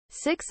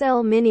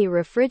6L Mini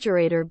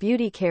Refrigerator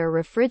BeautyCare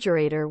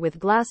Refrigerator with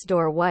Glass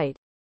Door White.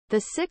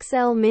 The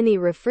 6L Mini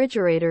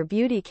Refrigerator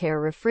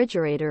BeautyCare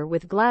Refrigerator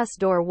with Glass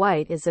Door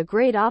White is a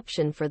great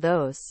option for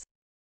those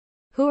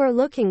who are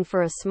looking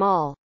for a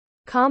small,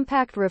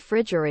 compact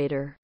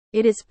refrigerator.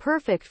 It is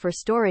perfect for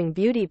storing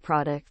beauty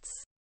products,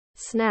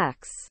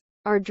 snacks,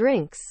 or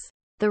drinks.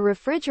 The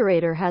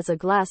refrigerator has a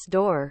glass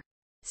door,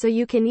 so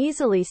you can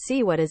easily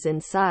see what is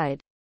inside.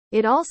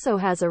 It also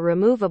has a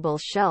removable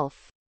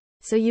shelf,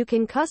 so you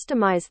can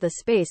customize the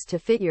space to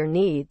fit your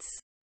needs.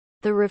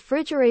 The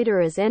refrigerator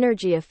is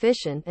energy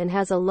efficient and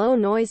has a low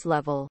noise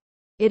level.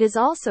 It is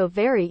also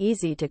very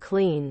easy to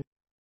clean.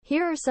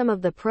 Here are some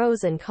of the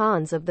pros and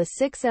cons of the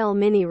 6L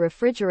Mini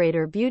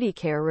Refrigerator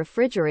BeautyCare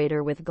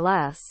Refrigerator with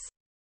Glass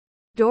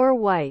Door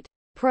White.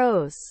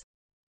 Pros.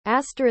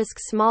 Asterisk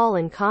small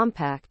and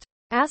compact.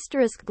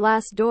 Asterisk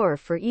glass door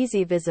for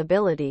easy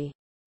visibility.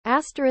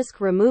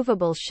 Asterisk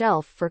removable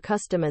shelf for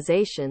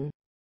customization.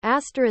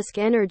 Asterisk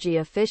energy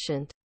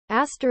efficient.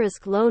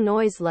 Asterisk low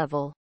noise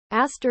level.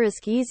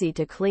 Asterisk easy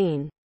to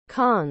clean.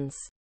 Cons.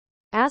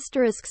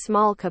 Asterisk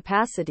small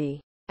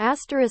capacity.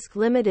 Asterisk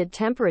limited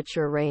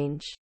temperature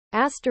range.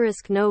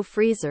 Asterisk no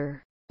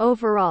freezer.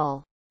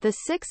 Overall, the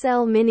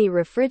 6L Mini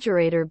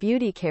Refrigerator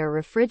BeautyCare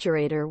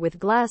Refrigerator with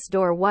Glass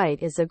Door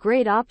White is a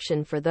great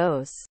option for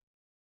those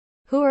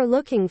who are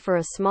looking for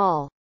a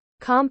small,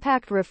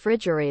 compact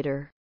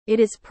refrigerator. It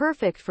is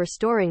perfect for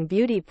storing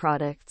beauty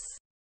products,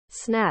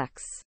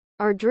 snacks,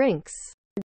 or drinks.